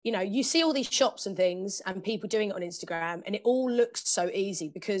you know, you see all these shops and things and people doing it on Instagram, and it all looks so easy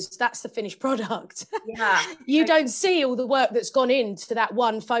because that's the finished product. Yeah. You don't see all the work that's gone into that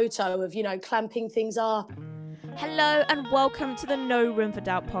one photo of, you know, clamping things up. Hello and welcome to the No Room for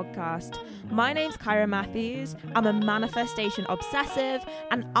Doubt podcast. My name's Kyra Matthews. I'm a manifestation obsessive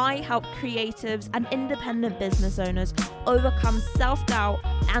and I help creatives and independent business owners overcome self-doubt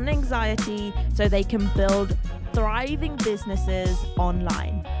and anxiety so they can build thriving businesses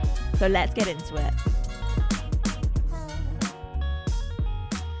online. So let's get into it.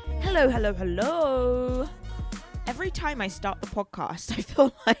 Hello. Every time I start the podcast, I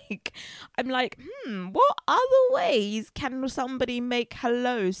feel like what other ways can somebody make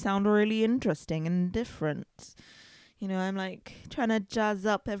hello sound really interesting and different? You know, I'm like trying to jazz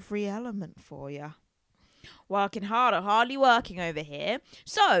up every element for you. Working harder, hardly working over here.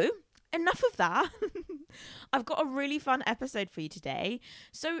 So, enough of that. I've got a really fun episode for you today.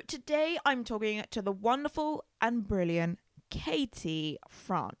 So today I'm talking to the wonderful and brilliant Katie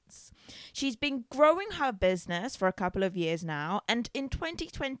France. She's been growing her business for a couple of years now, and in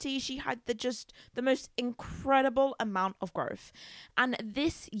 2020 she had the most incredible amount of growth. And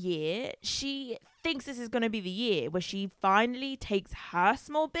this year she thinks this is going to be the year where she finally takes her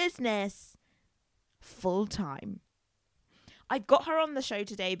small business full time. I've got her on the show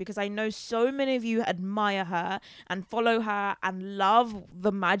today because I know so many of you admire her and follow her and love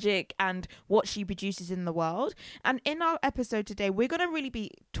the magic and what she produces in the world. And in our episode today, we're going to really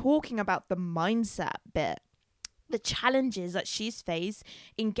be talking about the mindset bit, the challenges that she's faced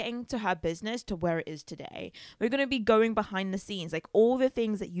in getting to her business to where it is today. We're going to be going behind the scenes, like all the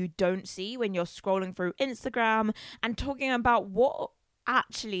things that you don't see when you're scrolling through Instagram, and talking about what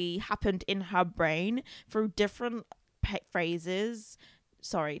actually happened in her brain through different phases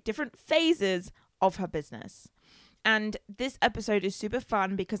of her business. And this episode is super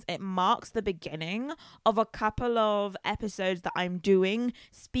fun because it marks the beginning of a couple of episodes that I'm doing,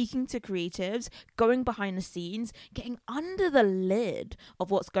 speaking to creatives, going behind the scenes, getting under the lid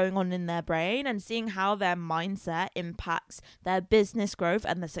of what's going on in their brain and seeing how their mindset impacts their business growth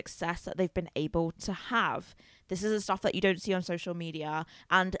and the success that they've been able to have. This is the stuff that you don't see on social media,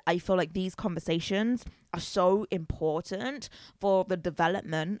 and I feel like these conversations are so important for the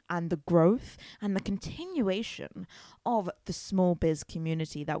development and the growth and the continuation of the small biz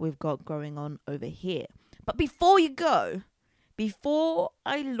community that we've got going on over here. But before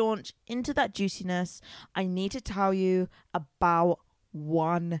I launch into that juiciness, I need to tell you about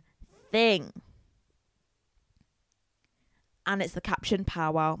one thing. And it's the Caption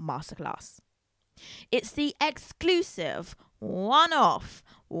Power Masterclass. It's the exclusive, one-off,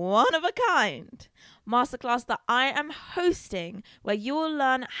 one-of-a-kind masterclass that I am hosting, where you will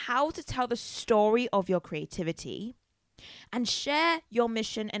learn how to tell the story of your creativity and share your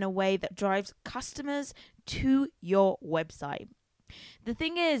mission in a way that drives customers to your website. The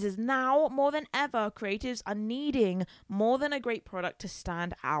thing is now more than ever, creatives are needing more than a great product to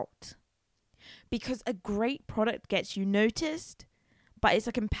stand out. Because a great product gets you noticed, but it's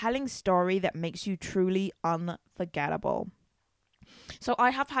a compelling story that makes you truly unforgettable. So I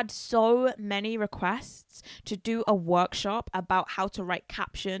have had so many requests to do a workshop about how to write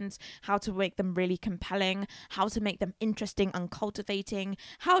captions, how to make them really compelling, how to make them interesting and cultivating,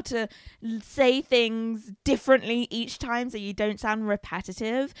 how to say things differently each time so you don't sound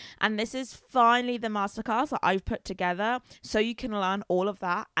repetitive. And this is finally the masterclass that I've put together so you can learn all of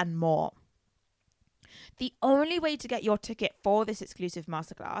that and more. The only way to get your ticket for this exclusive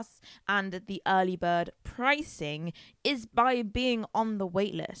masterclass and the early bird pricing is by being on the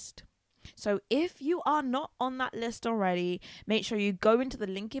waitlist. So if you are not on that list already, make sure you go into the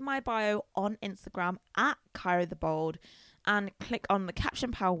link in my bio on Instagram at Kyra the Bold and click on the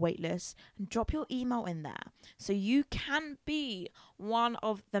Caption Power waitlist and drop your email in there so you can be one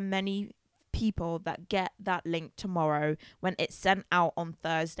of the many people that get that link tomorrow when it's sent out on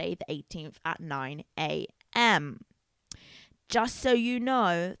Thursday the 18th at 9 a.m. Just so you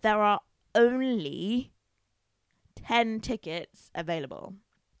know, there are only 10 tickets available.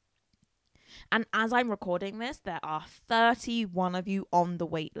 And as I'm recording this, there are 31 of you on the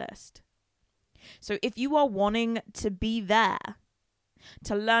wait list. So if you are wanting to be there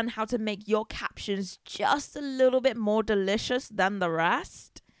to learn how to make your captions just a little bit more delicious than the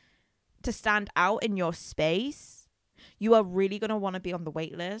rest, to stand out in your space, you are really going to want to be on the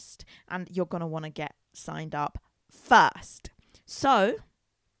wait list and you're going to want to get signed up first. So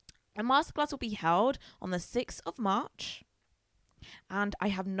a masterclass will be held on the 6th of March and I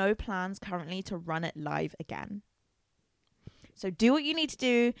have no plans currently to run it live again. So do what you need to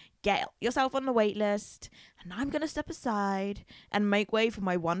do, get yourself on the wait list, and I'm going to step aside and make way for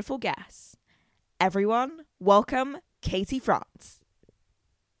my wonderful guests. Everyone, welcome Katie France.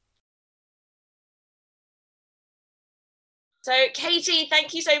 So Katie,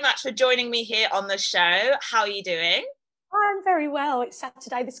 thank you so much for joining me here on the show. How are you doing? I'm very well. It's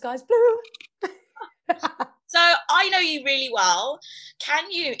Saturday, the sky's blue. So I know you really well.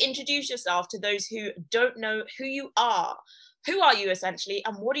 Can you introduce yourself to those who don't know who you are? Who are you essentially,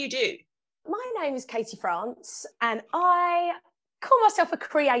 and what do you do? My name is Katie France, and I call myself a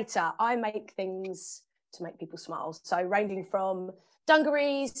creator. I make things to make people smile. So ranging from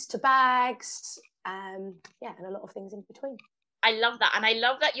dungarees to bags, and a lot of things in between. I love that. And I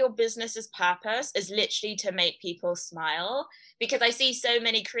love that your business's purpose is literally to make people smile, because I see so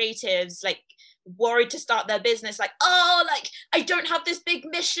many creatives like worried to start their business, like, oh, like I don't have this big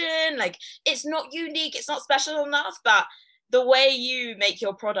mission, like it's not unique, it's not special enough. But the way you make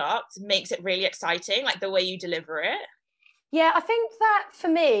your product makes it really exciting, like the way you deliver it. Yeah, I think that for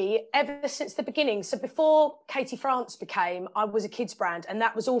me, ever since the beginning, so before Katie France became, I was a kids brand, and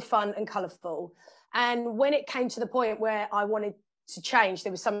that was all fun and colourful. And when it came to the point where I wanted to change,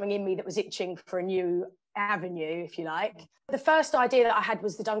 there was something in me that was itching for a new avenue, if you like. The first idea that I had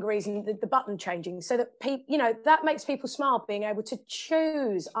was the dungarees and the button changing, so that people, that makes people smile, being able to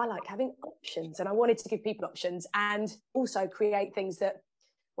choose. I like having options, and I wanted to give people options and also create things that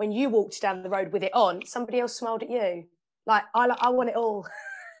when you walked down the road with it on, somebody else smiled at you. Like, I want it all.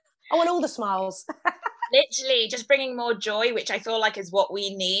 I want all the smiles. Literally just bringing more joy, which I feel like is what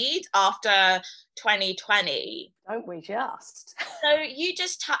we need after 2020. Don't we just? So you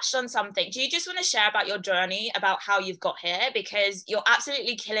just touched on something. Do you just want to share about your journey, about how you've got here? Because you're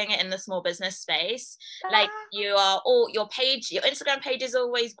absolutely killing it in the small business space. Like you are your Instagram page is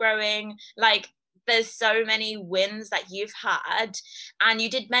always growing. Like there's so many wins that you've had. And you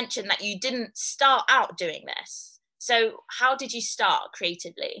did mention that you didn't start out doing this. So how did you start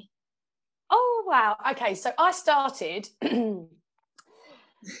creatively? Oh, wow. Okay, so I started with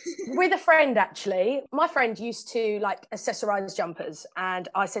a friend, actually. My friend used to like accessorize jumpers, and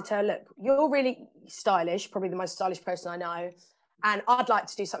I said to her, look, you're really stylish, probably the most stylish person I know, and I'd like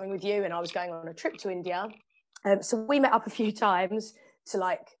to do something with you. And I was going on a trip to India. So we met up a few times to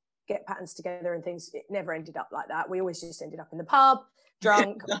like get patterns together and things. It never ended up like that. We always just ended up in the pub,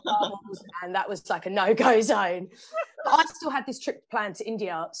 drunk, and that was like a no-go zone. But I still had this trip planned to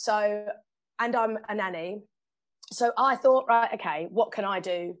India. So, and I'm a nanny. So I thought, right, okay, what can I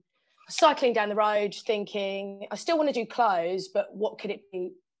do? Cycling down the road, thinking, I still want to do clothes, but what could it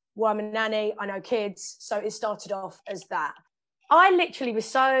be? Well, I'm a nanny, I know kids. So it started off as that. I literally was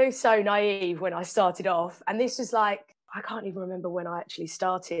so naive when I started off. And this was like, I can't even remember when I actually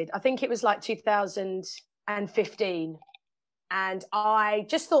started. I think it was like 2015. And I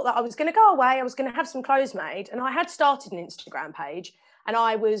just thought that I was going to go away. I was going to have some clothes made. And I had started an Instagram page, and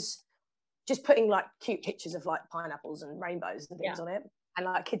I was just putting like cute pictures of like pineapples and rainbows and things on it, and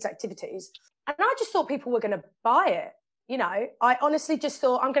like kids' activities. And I just thought people were going to buy it. I honestly just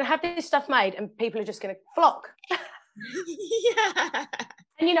thought, I'm going to have this stuff made and people are just going to flock. Yeah.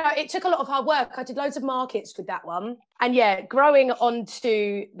 And, it took a lot of hard work. I did loads of markets with that one. And growing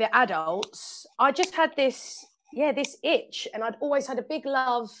onto the adults, I just had this itch. And I'd always had a big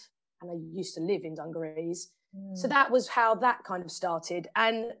love, and I used to live in dungarees. So that was how that kind of started.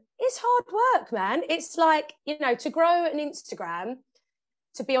 And it's hard work, man. It's like, to grow an Instagram,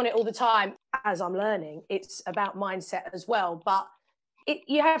 to be on it all the time, as I'm learning, it's about mindset as well. But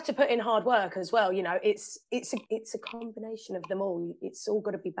you have to put in hard work as well. It's a combination of them all. It's all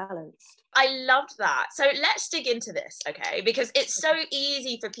got to be balanced. I loved that. So let's dig into this, okay? Because it's so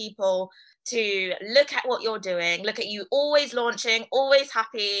easy for people to look at what you're doing, look at you always launching, always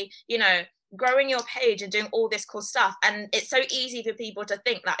happy, growing your page and doing all this cool stuff. And it's so easy for people to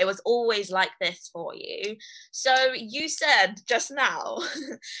think that it was always like this for you. So you said just now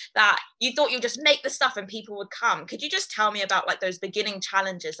that you thought you'd just make the stuff and people would come. Could you just tell me about like those beginning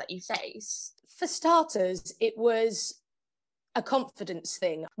challenges that you faced? For starters, it was a confidence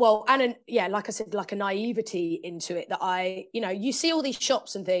thing. Well, and like I said, like a naivety into it, that you see all these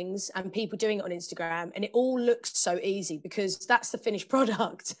shops and things and people doing it on Instagram, and it all looks so easy because that's the finished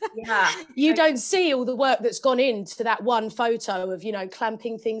product. Yeah. You don't see all the work that's gone into that one photo of,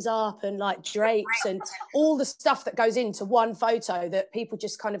 clamping things up and like drapes and all the stuff that goes into one photo that people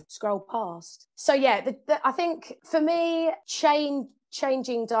just kind of scroll past. So I think for me,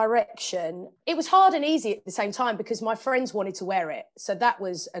 changing direction, it was hard and easy at the same time because my friends wanted to wear it, so that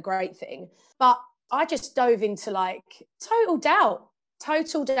was a great thing. But I just dove into like total doubt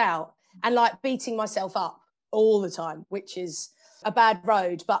and like beating myself up all the time, which is a bad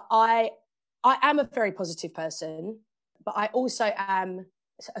road. But I am a very positive person, but I also am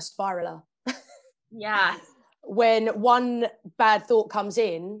a spiraler. Yeah. When one bad thought comes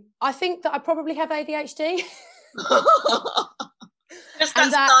in, I think that I probably have ADHD. Just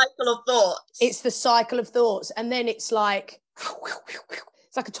that cycle of thoughts. It's the cycle of thoughts. And then it's like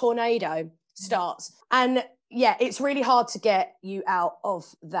a tornado starts. And yeah, it's really hard to get you out of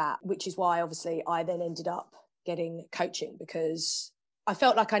that, which is why obviously I then ended up getting coaching, because I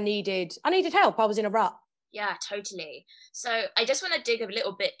felt like I needed help. I was in a rut. Yeah, totally. So I just want to dig a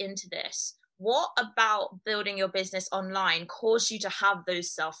little bit into this. What about building your business online caused you to have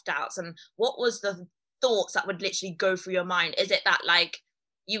those self-doubts? And what was the thoughts that would literally go through your mind? Is it that like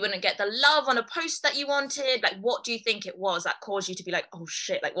you wouldn't get the love on a post that you wanted? Like, what do you think it was that caused you to be like, oh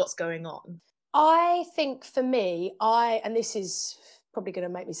shit, like what's going on? I think for me, and this is probably going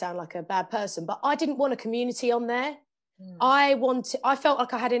to make me sound like a bad person, but I didn't want a community on there. I felt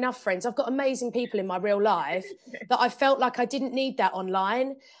like I had enough friends. I've got amazing people in my real life that I felt like I didn't need that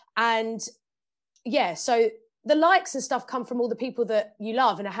online. And yeah, so the likes and stuff come from all the people that you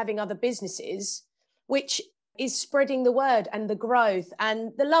love and are having other businesses, which is spreading the word and the growth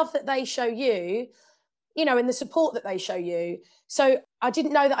and the love that they show you, you know, and the support that they show you. So I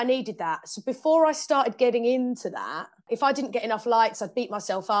didn't know that I needed that. So before I started getting into that, if I didn't get enough likes, I'd beat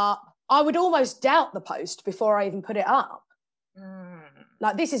myself up. I would almost doubt the post before I even put it up.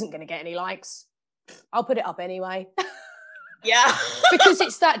 Like, this isn't going to get any likes. I'll put it up anyway. Yeah. Because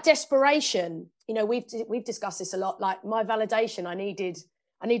it's that desperation. You know, we've discussed this a lot. Like, my validation, I needed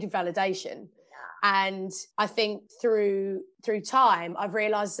validation. And I think through time, I've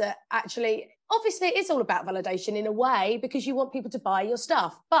realized that actually, obviously it is all about validation in a way, because you want people to buy your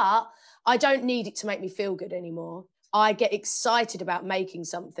stuff, but I don't need it to make me feel good anymore. I get excited about making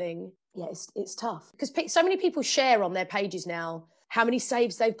something. Yeah, it's tough because so many people share on their pages now how many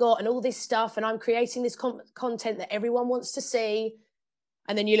saves they've got and all this stuff. And I'm creating this content that everyone wants to see.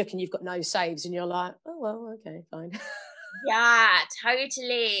 And then you look and you've got no saves and you're like, oh, well, okay, fine. Yeah,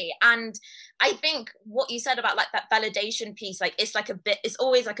 totally. And I think what you said about like that validation piece, like it's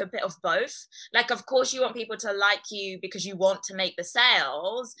always like a bit of both. Like, of course you want people to like you because you want to make the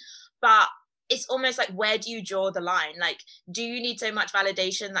sales, but it's almost like, where do you draw the line? Like, do you need so much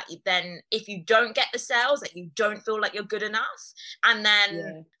validation that you then, if you don't get the sales, that you don't feel like you're good enough? And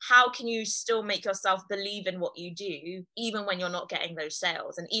then how can you still make yourself believe in what you do, even when you're not getting those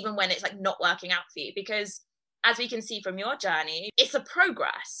sales and even when it's like not working out for you? Because as we can see from your journey, it's a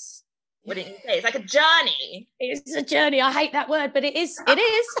progress. Wouldn't you say? It's like a journey. It's a journey. I hate that word, but it is.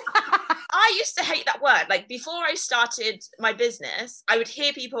 I used to hate that word. Like, before I started my business, I would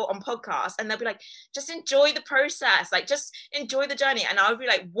hear people on podcasts and they'll be like, just enjoy the process. Like, just enjoy the journey. And I would be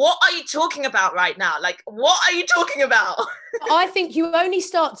like, what are you talking about right now? Like, what are you talking about? I think you only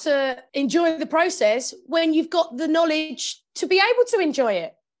start to enjoy the process when you've got the knowledge to be able to enjoy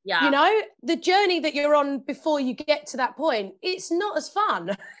it. Yeah. You know, the journey that you're on before you get to that point, it's not as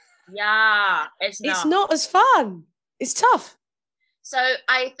fun. Yeah, it's not as fun. It's tough. So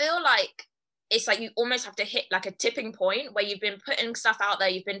I feel like it's like you almost have to hit like a tipping point where you've been putting stuff out there,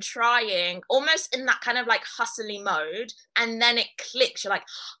 you've been trying almost in that kind of like hustly mode, and then it clicks. You're like,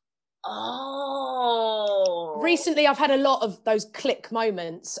 oh. Recently, I've had a lot of those click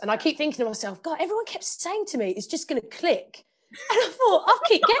moments, and I keep thinking to myself, God, everyone kept saying to me, it's just going to click. And I thought, I'll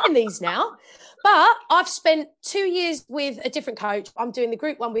keep getting these now. But I've spent 2 years with a different coach. I'm doing the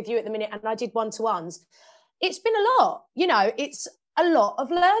group one with you at the minute, and I did one-to-ones. It's been a lot. You know, it's a lot of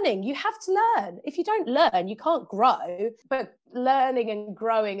learning. You have to learn. If you don't learn, you can't grow. But learning and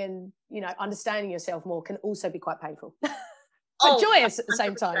growing and, you know, understanding yourself more can also be quite painful. But joyous at the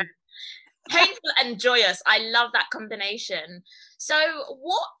same time. Painful and joyous. I love that combination. So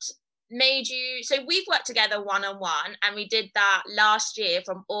what made you, so we've worked together one-on-one and we did that last year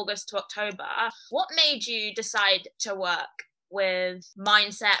from August to October. What made you decide to work with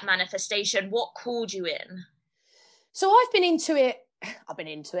mindset manifestation? What called you in? So I've been into it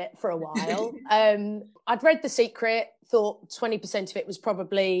for a while. I'd read The Secret, thought 20% of it was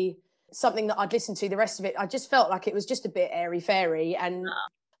probably something that I'd listen to. The rest of it, I just felt like it was just a bit airy-fairy.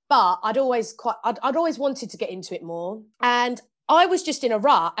 But I'd always wanted to get into it more. And I was just in a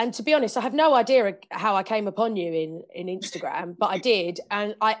rut. And to be honest, I have no idea how I came upon you in Instagram, but I did.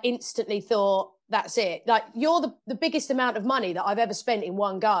 And I instantly thought, that's it. Like, you're the biggest amount of money that I've ever spent in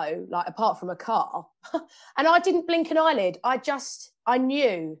one go, like apart from a car. And I didn't blink an eyelid. I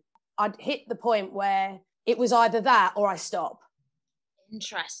knew I'd hit the point where it was either that or I stop.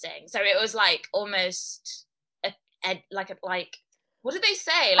 Interesting. So it was like almost like What did they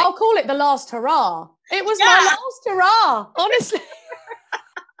say? Like, I'll call it the last hurrah. It was Yeah. my last hurrah, honestly.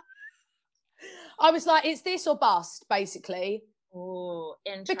 I was like, it's this or bust, basically. oh,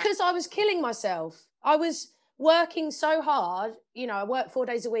 interesting. Because I was killing myself. I was working so hard. You know, I worked 4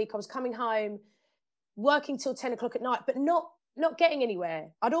 days a week. I was coming home, working till 10 o'clock at night, but not getting anywhere.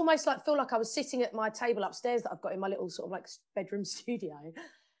 I'd almost like feel like I was sitting at my table upstairs that I've got in my little sort of like bedroom studio.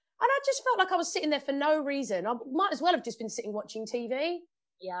 And I just felt like I was sitting there for no reason. I might as well have just been sitting watching TV.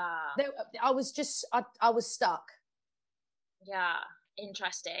 Yeah. I was just, I was stuck. Yeah,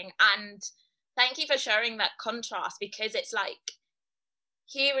 interesting. And thank you for sharing that contrast, because it's like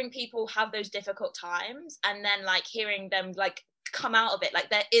hearing people have those difficult times and then like hearing them like come out of it, like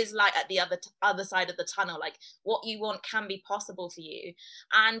there is light at the other side of the tunnel, like what you want can be possible for you.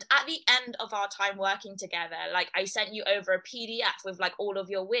 And at the end of our time working together, like I sent you over a PDF with like all of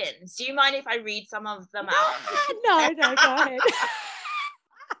your wins. Do you mind if I read some of them out? No, go ahead.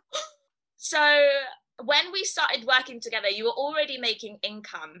 So when we started working together, you were already making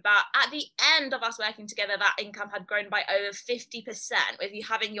income, but at the end of us working together, that income had grown by over 50%, with you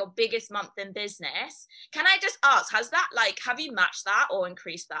having your biggest month in business. Can I just ask, has that like, have you matched that or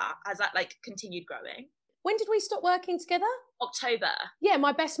increased that? Has that like continued growing? When did we stop working together? October. Yeah,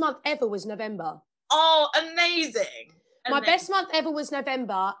 my best month ever was November. Oh, amazing. My best month ever was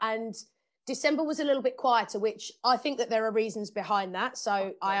November, and December was a little bit quieter, which I think that there are reasons behind that. So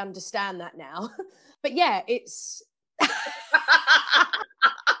okay. I understand that now. But yeah, it's... Thanks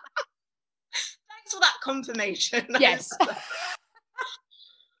for that confirmation. Yes.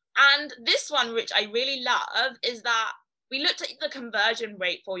 And this one, which I really love, is that we looked at the conversion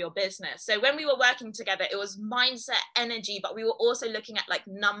rate for your business. So when we were working together, it was mindset, energy, but we were also looking at like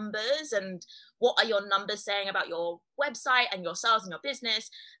numbers and what are your numbers saying about your website and your sales and your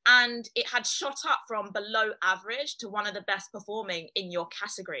business. And it had shot up from below average to one of the best performing in your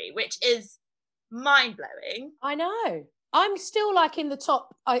category, which is mind-blowing. I know. I'm still like in the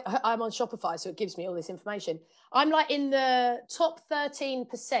top. I'm on Shopify, so it gives me all this information. I'm like in the top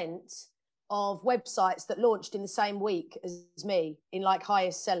 13% of websites that launched in the same week as me in like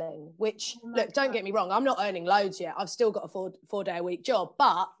highest selling, which look, don't get me wrong, I'm not earning loads yet. I've still got a four day a week job,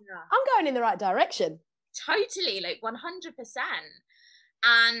 but yeah. I'm going in the right direction. Totally, like 100%.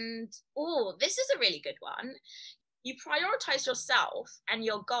 And oh, this is a really good one. You prioritize yourself and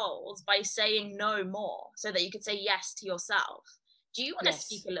your goals by saying no more so that you could say yes to yourself. Do you want to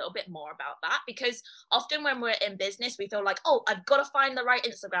speak a little bit more about that? Because often when we're in business, we feel like, oh, I've got to find the right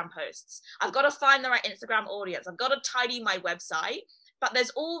Instagram posts. I've got to find the right Instagram audience. I've got to tidy my website. But there's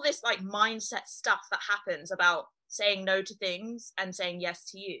all this like mindset stuff that happens about saying no to things and saying yes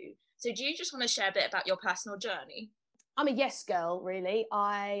to you. So do you just want to share a bit about your personal journey? I'm a yes girl, really.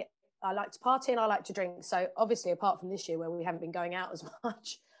 I like to party and I like to drink. So obviously, apart from this year where we haven't been going out as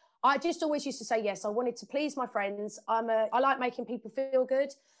much, I just always used to say yes. I wanted to please my friends. I like making people feel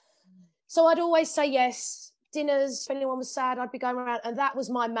good. So I'd always say yes. Dinners, if anyone was sad, I'd be going around. And that was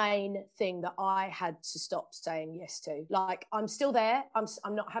my main thing that I had to stop saying yes to. Like, I'm still there.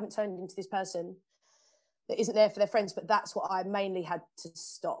 Haven't turned into this person that isn't there for their friends, but that's what I mainly had to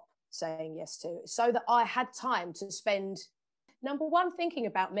stop saying yes to, so that I had time to spend, number one, thinking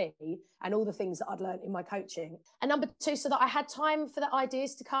about me and all the things that I'd learned in my coaching. And number two, so that I had time for the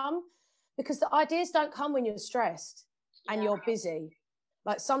ideas to come, because the ideas don't come when you're stressed and you're busy.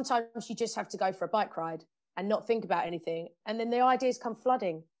 Like sometimes you just have to go for a bike ride and not think about anything. And then the ideas come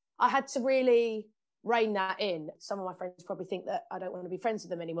flooding. I had to really rein that in. Some of my friends probably think that I don't want to be friends with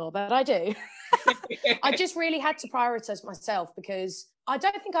them anymore, but I do. I just really had to prioritize myself, because I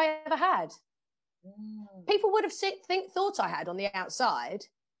don't think I ever had. People would have thought I had on the outside,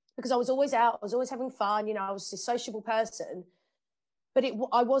 because I was always out, I was always having fun, you know, I was a sociable person, but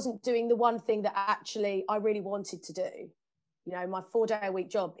I wasn't doing the one thing that actually I really wanted to do. You know, my 4 day a week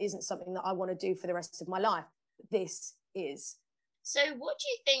job isn't something that I want to do for the rest of my life. This is. So what do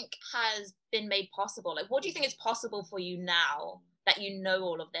you think has been made possible? Like, what do you think is possible for you now that you know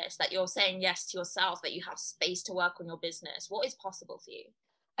all of this, that you're saying yes to yourself, that you have space to work on your business? What is possible for you?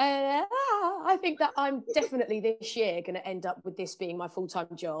 I think that I'm definitely this year going to end up with this being my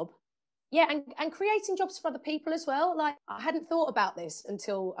full-time job. Yeah, and creating jobs for other people as well. Like, I hadn't thought about this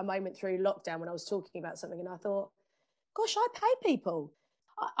until a moment through lockdown when I was talking about something, and I thought, gosh, I pay people.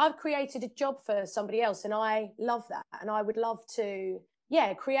 I've created a job for somebody else, and I love that. And I would love to,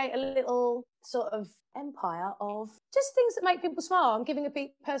 create a little sort of empire of just things that make people smile. I'm giving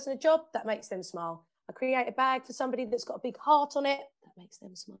a person a job that makes them smile. I create a bag for somebody that's got a big heart on it that makes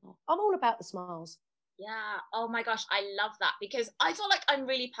them smile. I'm all about the smiles. Yeah. Oh my gosh, I love that, because I feel like I'm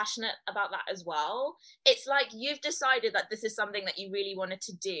really passionate about that as well. It's like you've decided that this is something that you really wanted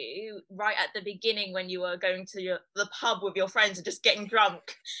to do right at the beginning when you were going to the pub with your friends and just getting drunk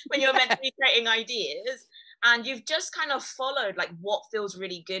when you were meant to be creating ideas. And you've just kind of followed like what feels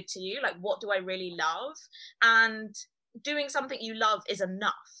really good to you, like what do I really love? And doing something you love is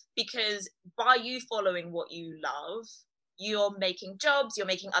enough, because by you following what you love, you're making jobs, you're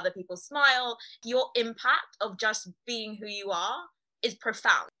making other people smile. Your impact of just being who you are is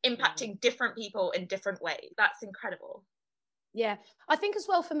profound, impacting different people in different ways. That's incredible. Yeah, I think as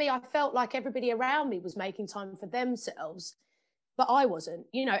well for me, I felt like everybody around me was making time for themselves, but I wasn't.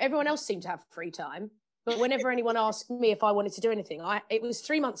 You know, everyone else seemed to have free time, but whenever anyone asked me if I wanted to do anything, it was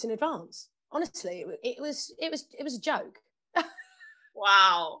 3 months in advance. Honestly, it was a joke.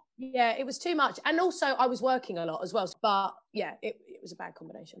 Wow. Yeah, it was too much, and also I was working a lot as well. But yeah, it was a bad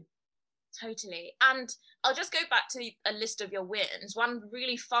combination. Totally. And I'll just go back to a list of your wins. One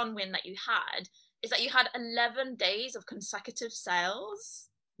really fun win that you had is that you had 11 days of consecutive sales.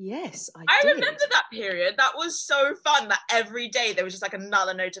 Yes, I I did. remember that period. That was so fun, that every day there was just like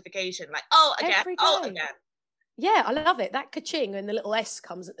another notification, like, oh, again, Every oh, day. again. Yeah, I love it. That ka-ching and the little S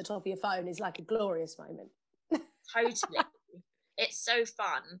comes at the top of your phone is like a glorious moment. Totally. It's so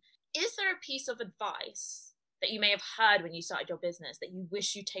fun. Is there a piece of advice that you may have heard when you started your business that you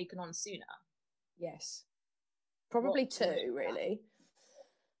wish you'd taken on sooner? Yes. Probably two, really.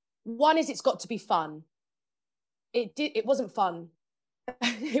 One is it's got to be fun. It wasn't fun.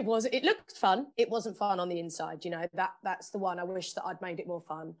 It looked fun. It wasn't fun on the inside, you know. That's the one. I wish that I'd made it more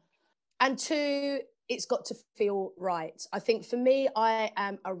fun. And two, it's got to feel right. I think for me, I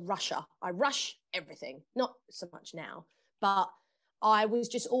am a rusher. I rush everything. Not so much now, but I was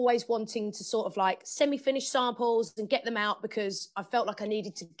just always wanting to sort of like semi-finish samples and get them out, because I felt like I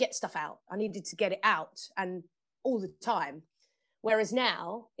needed to get stuff out. I needed to get it out, and all the time. Whereas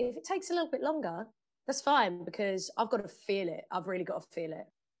now, if it takes a little bit longer, that's fine, because I've got to feel it. I've really got to feel it.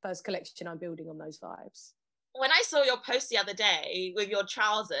 First collection, I'm building on those vibes. When I saw your post the other day with your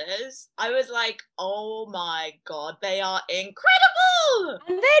trousers, I was like, oh my God, they are incredible.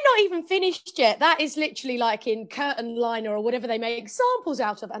 And they're not even finished yet. That is literally like in curtain liner or whatever they make samples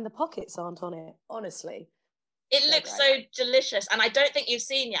out of, and the pockets aren't on it, honestly. It looks so delicious. And I don't think you've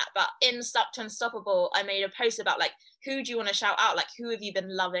seen yet, but in Stuck to Unstoppable, I made a post about like, who do you want to shout out? Like, who have you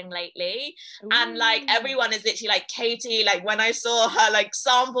been loving lately? Ooh. And like, everyone is literally like, Katie, like when I saw her like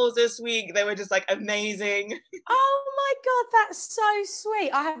samples this week, they were just like amazing. Oh my God, that's so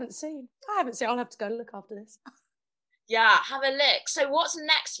sweet. I haven't seen. I'll have to go and look after this. Yeah, have a look. So what's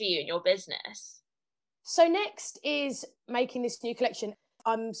next for you in your business? So next is making this new collection.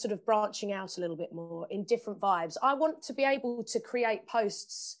 I'm sort of branching out a little bit more in different vibes. I want to be able to create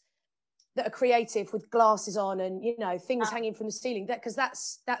posts that are creative with glasses on and, you know, things hanging from the ceiling, because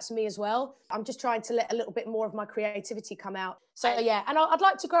that's me as well. I'm just trying to let a little bit more of my creativity come out. So yeah, and I'd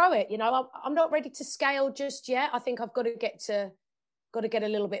like to grow it. You know, I'm not ready to scale just yet. I think I've got to get a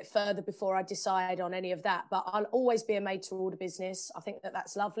little bit further before I decide on any of that. But I'll always be a made to order business. I think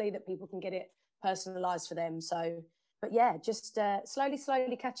that's lovely that people can get it personalized for them. So, but yeah, just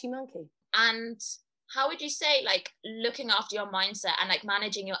slowly catchy monkey. And how would you say like looking after your mindset and like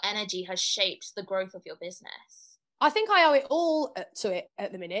managing your energy has shaped the growth of your business? I think I owe it all to it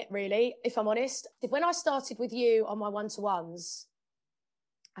at the minute, really, if I'm honest. When I started with you on my one-to-ones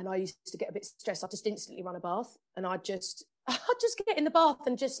and I used to get a bit stressed, I'd just instantly run a bath, and I'd just get in the bath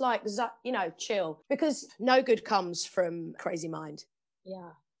and just like, you know, chill, because no good comes from crazy mind.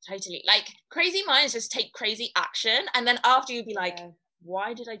 Yeah, totally. Like crazy minds just take crazy action, and then after you'd be like,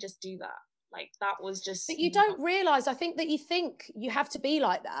 why did I just do that? Like that was just. But you don't realize, I think that you think you have to be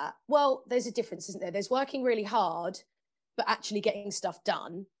like that. Well, there's a difference, isn't there? There's working really hard, but actually getting stuff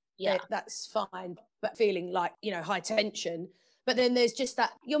done. Yeah, that's fine. But feeling like, you know, high tension. But then there's just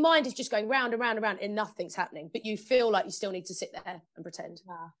that your mind is just going round and round and round and nothing's happening. But you feel like you still need to sit there and pretend.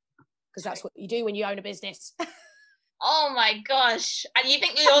 Because that's what you do when you own a business. Oh my gosh. And you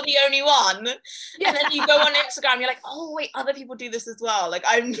think you're the only one. Yeah. And then you go on Instagram, you're like, oh wait, other people do this as well. Like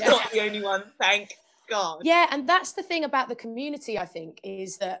I'm not the only one, thank God. Yeah, and that's the thing about the community, I think,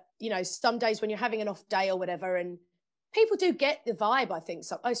 is that, you know, some days when you're having an off day or whatever, and people do get the vibe, I think,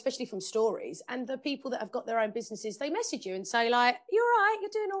 so, especially from stories. And the people that have got their own businesses, they message you and say like, you're right, you're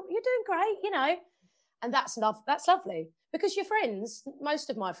doing great, you know. And that's lovely, because your friends,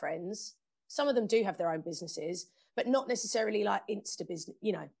 most of my friends, some of them do have their own businesses, but not necessarily like Insta business,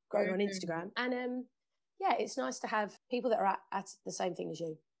 you know, growing on Instagram. And yeah, it's nice to have people that are at the same thing as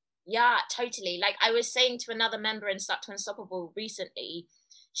you. Yeah, totally. Like I was saying to another member in Stuck to Unstoppable recently,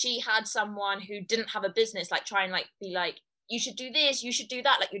 she had someone who didn't have a business like try and like be like, you should do this, you should do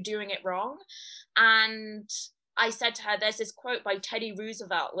that, like you're doing it wrong. And I said to her, there's this quote by Teddy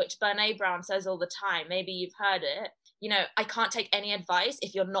Roosevelt, which Brene Brown says all the time. Maybe you've heard it. You know, I can't take any advice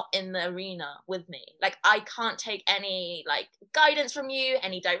if you're not in the arena with me. Like, I can't take any like guidance from you,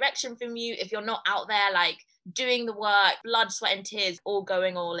 any direction from you if you're not out there like doing the work, blood, sweat and tears, all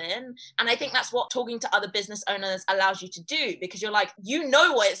going all in. And I think that's what talking to other business owners allows you to do, because you're like, you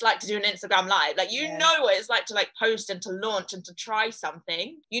know what it's like to do an Instagram live, like you know what it's like to like post and to launch and to try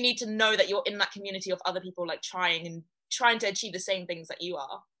something. You need to know that you're in that community of other people like trying to achieve the same things that you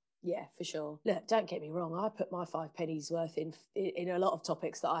are. Yeah, for sure. Look, don't get me wrong. I put my 5 pennies worth in a lot of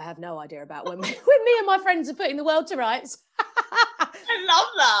topics that I have no idea about when me and my friends are putting the world to rights. I love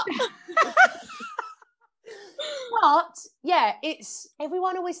that. But yeah, it's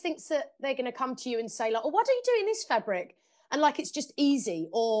everyone always thinks that they're going to come to you and say like, oh, why don't you do it in this fabric? And like, it's just easy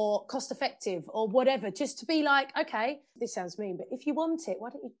or cost effective or whatever, just to be like, okay, this sounds mean, but if you want it, why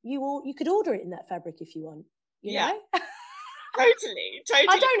don't you could order it in that fabric if you want, you know? Totally.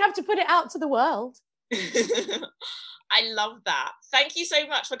 I don't have to put it out to the world. I love that. Thank you so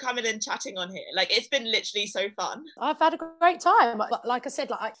much for coming and chatting on here. Like, it's been literally so fun. I've had a great time. But like I said,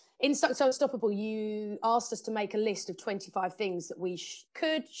 like in So Unstoppable, you asked us to make a list of 25 things that we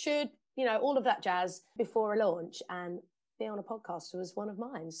should, you know, all of that jazz before a launch, and be on a podcast was one of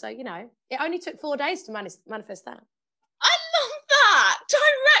mine. So, you know, it only took 4 days to manifest that. I love that.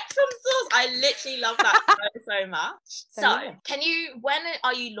 Direct from source. I literally love that so much. So when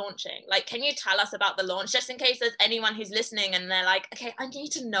are you launching? Like, can you tell us about the launch, just in case there's anyone who's listening and they're like, okay, I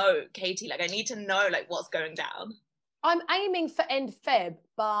need to know, Katie, like I need to know like what's going down. I'm aiming for end Feb,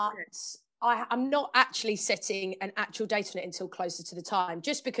 but I'm not actually setting an actual date on it until closer to the time,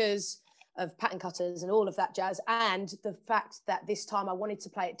 just because of pattern cutters and all of that jazz, and the fact that this time I wanted to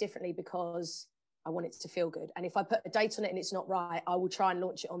play it differently because I want it to feel good. And if I put a date on it and it's not right, I will try and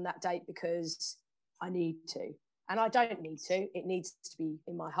launch it on that date because I need to. And I don't need to. It needs to be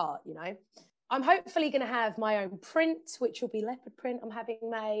in my heart, you know. I'm hopefully going to have my own print, which will be leopard print I'm having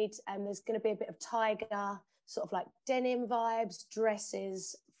made. And there's going to be a bit of tiger, sort of like denim vibes,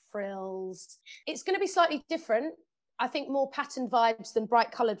 dresses, frills. It's going to be slightly different. I think more pattern vibes than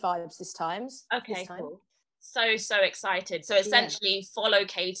bright coloured vibes this time. Okay, cool. So excited. So essentially follow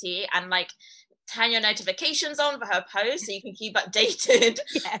Katie and like turn your notifications on for her posts so you can keep updated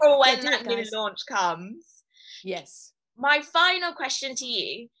for when that new launch comes. Yes. My final question to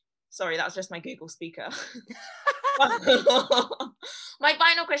you, sorry, that was just my Google speaker. My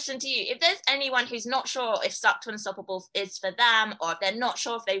final question to you, if there's anyone who's not sure if Stuck to Unstoppable is for them, or if they're not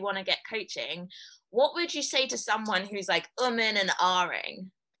sure if they want to get coaching, what would you say to someone who's like umming and ahhing?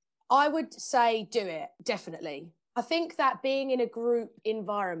 I would say do it, definitely. I think that being in a group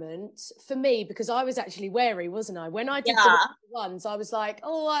environment, for me, because I was actually wary, wasn't I? When I did the ones, I was like,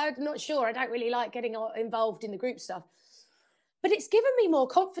 oh, I'm not sure. I don't really like getting involved in the group stuff. But it's given me more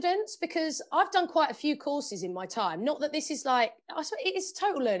confidence because I've done quite a few courses in my time. Not that this is like, it is a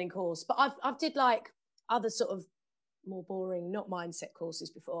total learning course, but I've did like other sort of more boring, not mindset courses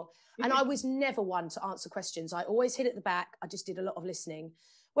before. And I was never one to answer questions. I always hid at the back. I just did a lot of listening.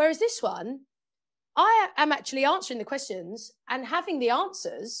 Whereas this one, I am actually answering the questions, and having the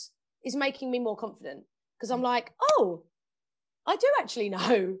answers is making me more confident because I'm like, oh, I do actually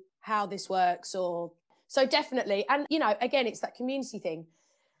know how this works. Or so definitely. And, you know, again, it's that community thing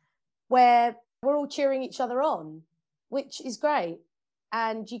where we're all cheering each other on, which is great.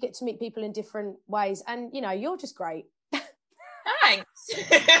 And you get to meet people in different ways. And, you know, you're just great. Thanks.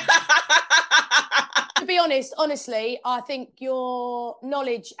 To be honest, honestly, I think your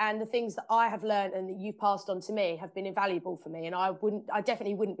knowledge and the things that I have learned and that you passed on to me have been invaluable for me. And I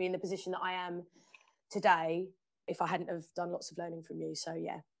definitely wouldn't be in the position that I am today if I hadn't have done lots of learning from you. So,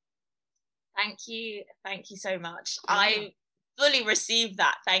 yeah. Thank you so much. Yeah. I fully received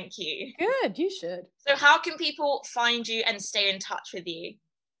that. Thank you. Good, you should. So how can people find you and stay in touch with you?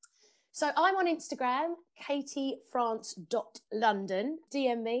 So I'm on Instagram, katiefrance.london.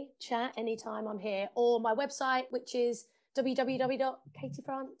 DM me, chat anytime I'm here, or my website, which is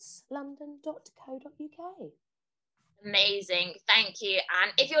www.katiefrancelondon.co.uk. Amazing. Thank you.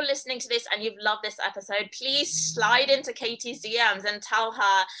 And if you're listening to this and you've loved this episode, please slide into Katie's DMs and tell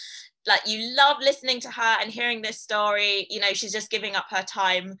her like you love listening to her and hearing this story. You know, she's just giving up her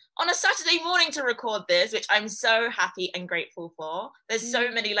time on a Saturday morning to record this, which I'm so happy and grateful for. There's so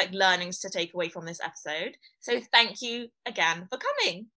many like learnings to take away from this episode. So thank you again for coming.